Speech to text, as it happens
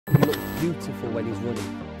beautiful when he's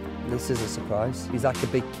running. This is a surprise. He's like a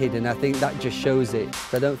big kid, and I think that just shows it.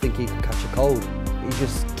 I don't think he can catch a cold. He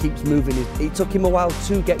just keeps moving. It took him a while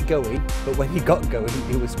to get going, but when he got going,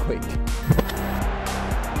 he was quick.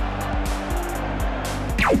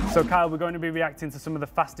 So Kyle, we're going to be reacting to some of the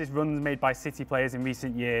fastest runs made by City players in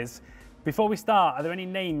recent years. Before we start, are there any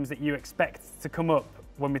names that you expect to come up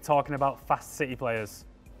when we're talking about fast City players?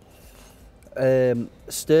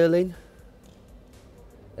 Sterling,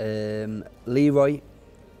 Leroy,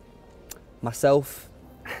 myself.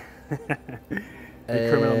 You're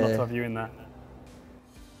criminal not to have you in that.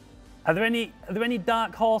 Are there any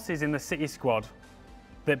dark horses in the City squad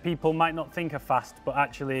that people might not think are fast, but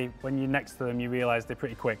actually when you're next to them you realise they're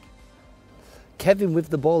pretty quick? Kevin with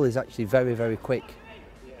the ball is actually very, very quick.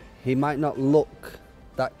 He might not look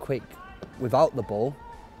that quick without the ball,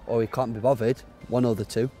 or he can't be bothered, one or the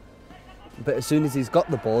two. But as soon as he's got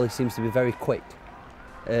the ball, he seems to be very quick.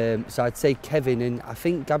 So I'd say Kevin, and I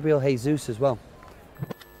think Gabriel Jesus as well.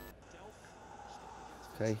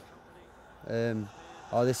 Okay.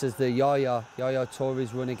 Oh, this is the Yaya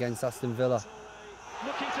Touré's run against Aston Villa.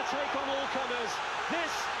 Looking to take on all comers.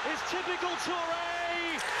 This is typical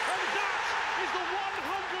Touré, and that is the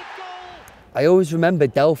 100th goal. I always remember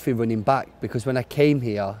Delphi running back, because when I came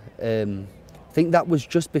here, I think that was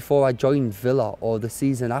just before I joined Villa or the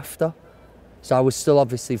season after. So I was still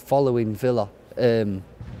obviously following Villa. And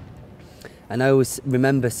I always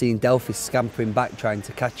remember seeing Delphi scampering back trying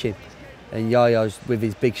to catch him. And Yaya, with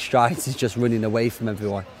his big strides, is just running away from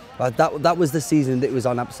everyone. But that was the season that was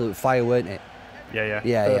on absolute fire, weren't it? Yeah.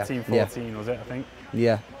 13, 14 was it, I think?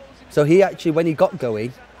 Yeah. So he actually, when he got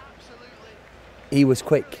going, he was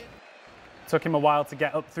quick. Took him a while to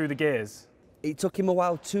get up through the gears? It took him a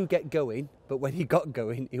while to get going, but when he got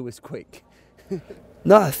going, he was quick.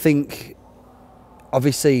 No, I think,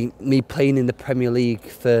 obviously, me playing in the Premier League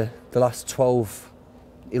for the last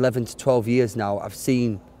 11 to 12 years now,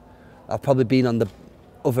 I've probably been on the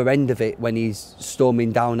other end of it when he's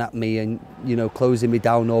storming down at me and, you know, closing me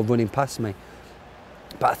down or running past me.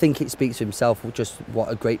 But I think it speaks for himself just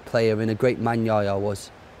what a great player and a great man Yaya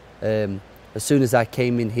was. As soon as I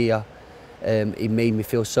came in here, he made me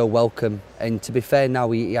feel so welcome. And to be fair now,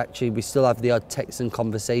 we still have the odd text and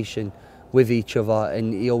conversation with each other,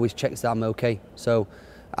 and he always checks that I'm okay. So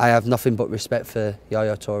I have nothing but respect for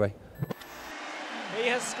Yaya Touré. He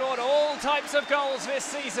has scored all types of goals this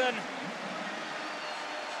season.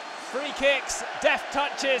 Free kicks, deft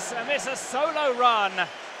touches, and this a solo run.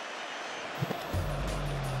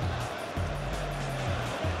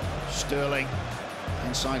 Sterling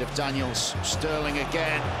inside of Daniels. Sterling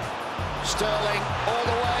again. Sterling all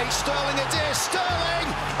the way. Sterling it is. Sterling!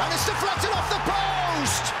 And it's deflected off the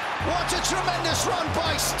post! What a tremendous run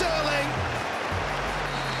by Sterling!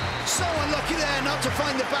 So unlucky there not to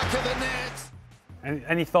find the back of the net.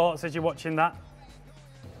 Any thoughts as you're watching that?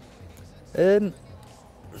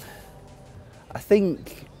 I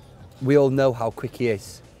think we all know how quick he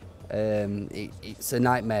is. It's a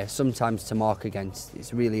nightmare sometimes to mark against.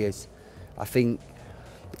 It really is. I think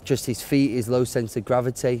just his feet, his low sense of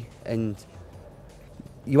gravity, and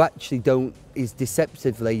you actually don't,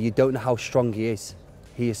 deceptively, you don't know how strong he is.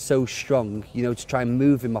 He is so strong, you know, to try and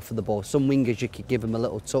move him off of the ball. Some wingers, you could give him a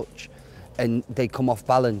little touch and they come off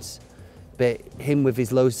balance. But him with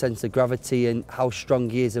his low sense of gravity and how strong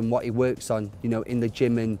he is and what he works on, you know, in the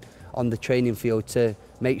gym and on the training field to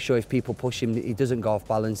make sure if people push him, he doesn't go off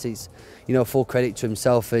balance. It's, you know, full credit to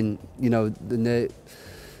himself, and, you know, the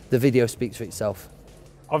video speaks for itself.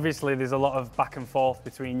 Obviously, there's a lot of back and forth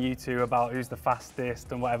between you two about who's the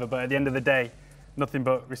fastest and whatever, but at the end of the day, nothing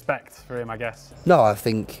but respect for him, I guess. No, I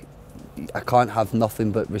think I can't have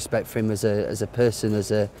nothing but respect for him as a person,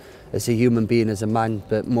 as a human being, as a man,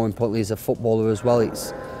 but more importantly as a footballer as well.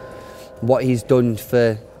 It's what he's done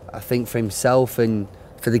for, I think, for himself and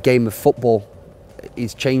for the game of football.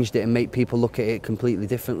 He's changed it and made people look at it completely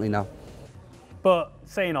differently now. But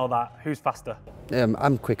saying all that, who's faster?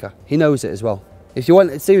 I'm quicker. He knows it as well. If you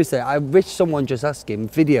want, seriously, I wish someone just ask him,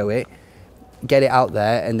 video it, get it out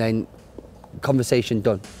there, and then conversation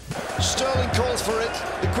done. Sterling calls for it.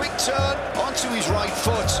 The quick turn onto his right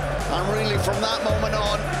foot, and really from that moment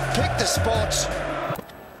on, picked the spot.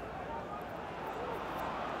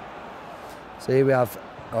 So here we have,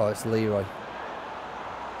 oh, it's Leroy.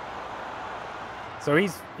 So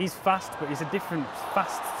he's fast, but he's a different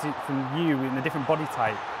fast from you in a different body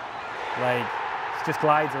type. Like, he just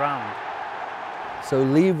glides around. So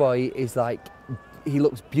Leroy is like, he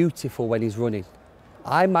looks beautiful when he's running.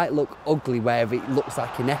 I might look ugly where it looks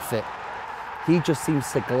like an effort. He just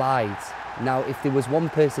seems to glide. Now, if there was one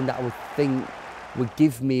person that I would think would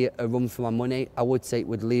give me a run for my money, I would say it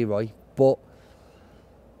would Leroy. but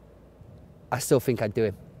I still think I'd do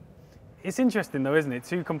him. It's interesting though, isn't it?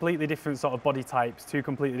 Two completely different sort of body types, two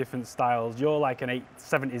completely different styles. You're like an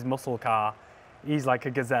 70s muscle car, he's like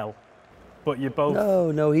a gazelle, but you're both...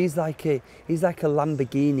 No, he's like a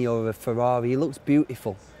Lamborghini or a Ferrari. He looks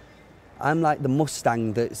beautiful. I'm like the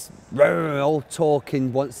Mustang that's all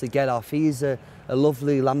talking, wants to get off. He's a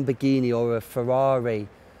lovely Lamborghini or a Ferrari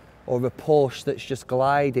or a Porsche that's just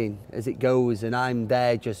gliding as it goes, and I'm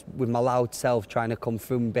there just with my loud self trying to come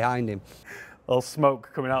from behind him. All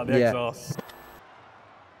smoke coming out of the exhaust.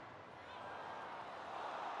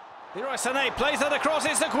 Leroy Sane plays that across,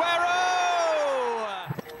 it's Aguero!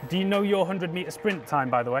 Do you know your 100-metre sprint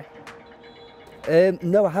time, by the way?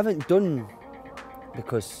 No, I haven't done,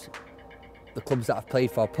 because the clubs that I've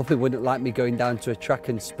played for probably wouldn't like me going down to a track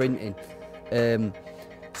and sprinting.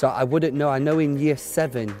 So I wouldn't know. I know in year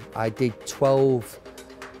 7 I did 12,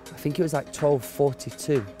 I think it was like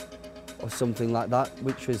 12:42 or something like that,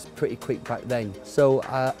 which was pretty quick back then. So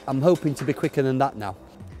I'm hoping to be quicker than that now.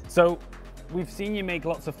 So we've seen you make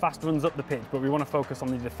lots of fast runs up the pitch, but we want to focus on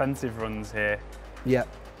the defensive runs here. Yeah.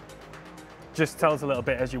 Just tell us a little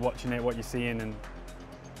bit as you're watching it, what you're seeing. And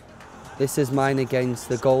this is mine against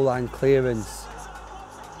the goal line clearance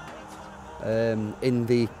in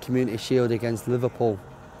the Community Shield against Liverpool.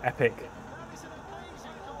 Epic.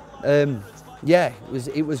 Yeah,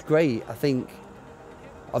 it was great. I think,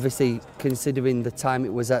 obviously, considering the time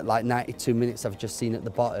it was at, like 92 minutes I've just seen at the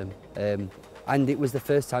bottom, and it was the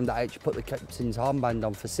first time that I actually put the captain's armband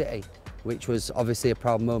on for City, which was obviously a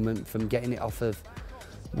proud moment from getting it off of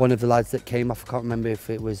one of the lads that came off. I can't remember if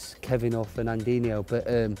it was Kevin or Fernandinho, but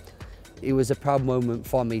it was a proud moment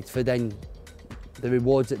for me. For then the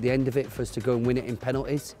rewards at the end of it, for us to go and win it in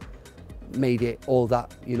penalties, made it all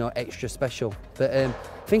that, you know, extra special. But I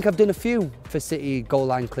think I've done a few for City goal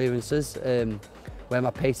line clearances where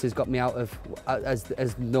my pace has got me out of,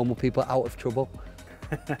 as normal people, out of trouble.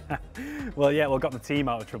 Well, yeah, well, got the team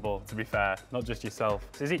out of trouble, to be fair, not just yourself.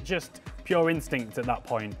 So is it just pure instinct at that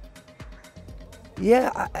point?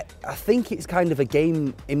 Yeah, I think it's kind of a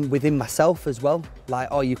game within myself as well. Like,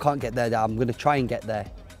 oh, you can't get there, I'm going to try and get there.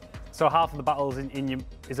 So half of the battles in you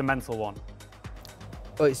is a mental one?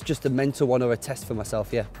 Oh, it's just a mental one or a test for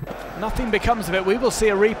myself, yeah. Nothing becomes of it. We will see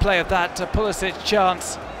a replay of that Pulisic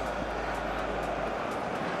chance.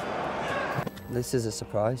 This is a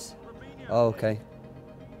surprise. Oh, okay.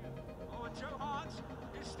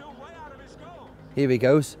 Here he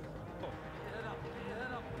goes.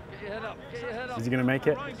 Is he going to make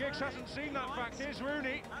it? Ryan Giggs hasn't seen that fact. Here's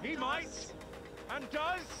Rooney. He might. And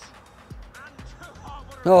does.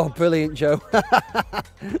 Oh, brilliant, Joe.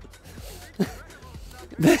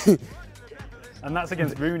 And that's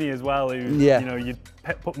against Rooney as well, who, yeah, you know, you'd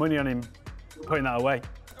put money on him putting that away.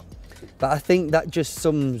 But I think that just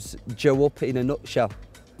sums Joe up in a nutshell.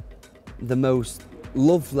 The most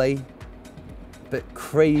lovely but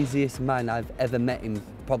craziest man I've ever met in,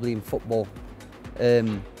 probably in football.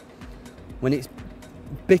 When it's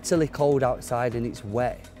bitterly cold outside and it's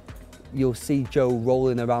wet, you'll see Joe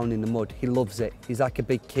rolling around in the mud. He loves it. He's like a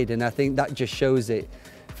big kid, and I think that just shows it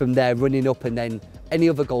from there, running up, and then any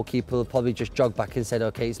other goalkeeper will probably just jog back and said,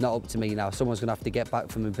 okay, it's not up to me now, someone's going to have to get back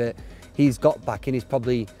from him. But he's got back and he's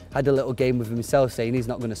probably had a little game with himself, saying he's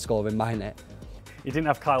not going to score in my net. You didn't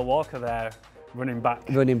have Kyle Walker there running back.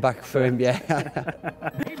 Running back for him, yeah.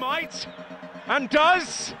 He might. And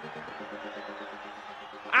does.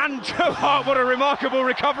 And Joe Hart, what a remarkable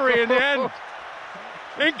recovery in the end.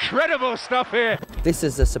 Incredible stuff here. This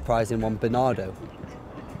is a surprising one, Bernardo.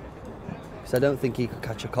 Because I don't think he could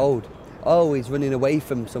catch a cold. Oh, he's running away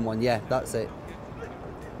from someone. Yeah, that's it.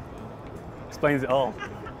 Explains it all.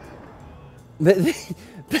 But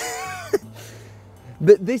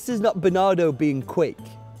this is not Bernardo being quick.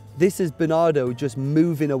 This is Bernardo just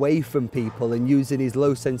moving away from people and using his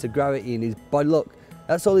low sense of gravity and his body. Look,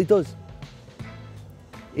 that's all he does.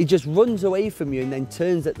 He just runs away from you and then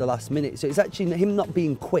turns at the last minute. So it's actually him not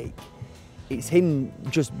being quick. It's him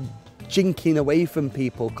just jinking away from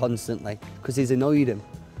people constantly because he's annoyed him.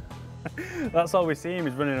 That's all we see him,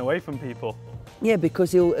 is running away from people. Yeah,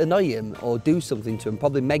 because he'll annoy him or do something to him,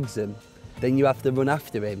 probably megs him. Then you have to run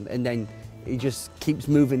after him and then he just keeps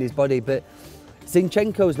moving his body. But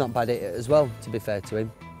Zinchenko's not bad at it as well, to be fair to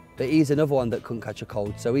him. But he's another one that couldn't catch a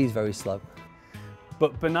cold, so he's very slow.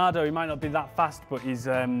 But Bernardo, he might not be that fast, but he's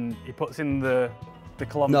he puts in the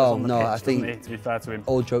kilometres on the pitch, I think, doesn't he, to be fair to him.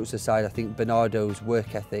 All jokes aside, I think Bernardo's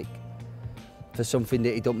work ethic, for something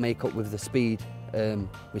that he don't make up with the speed,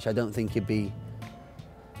 which I don't think he'd be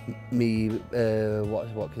me,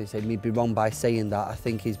 what can I say, me be wrong by saying that. I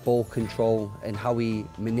think his ball control and how he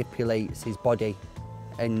manipulates his body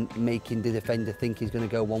and making the defender think he's going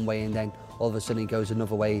to go one way and then all of a sudden he goes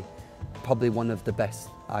another way. Probably one of the best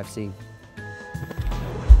I've seen.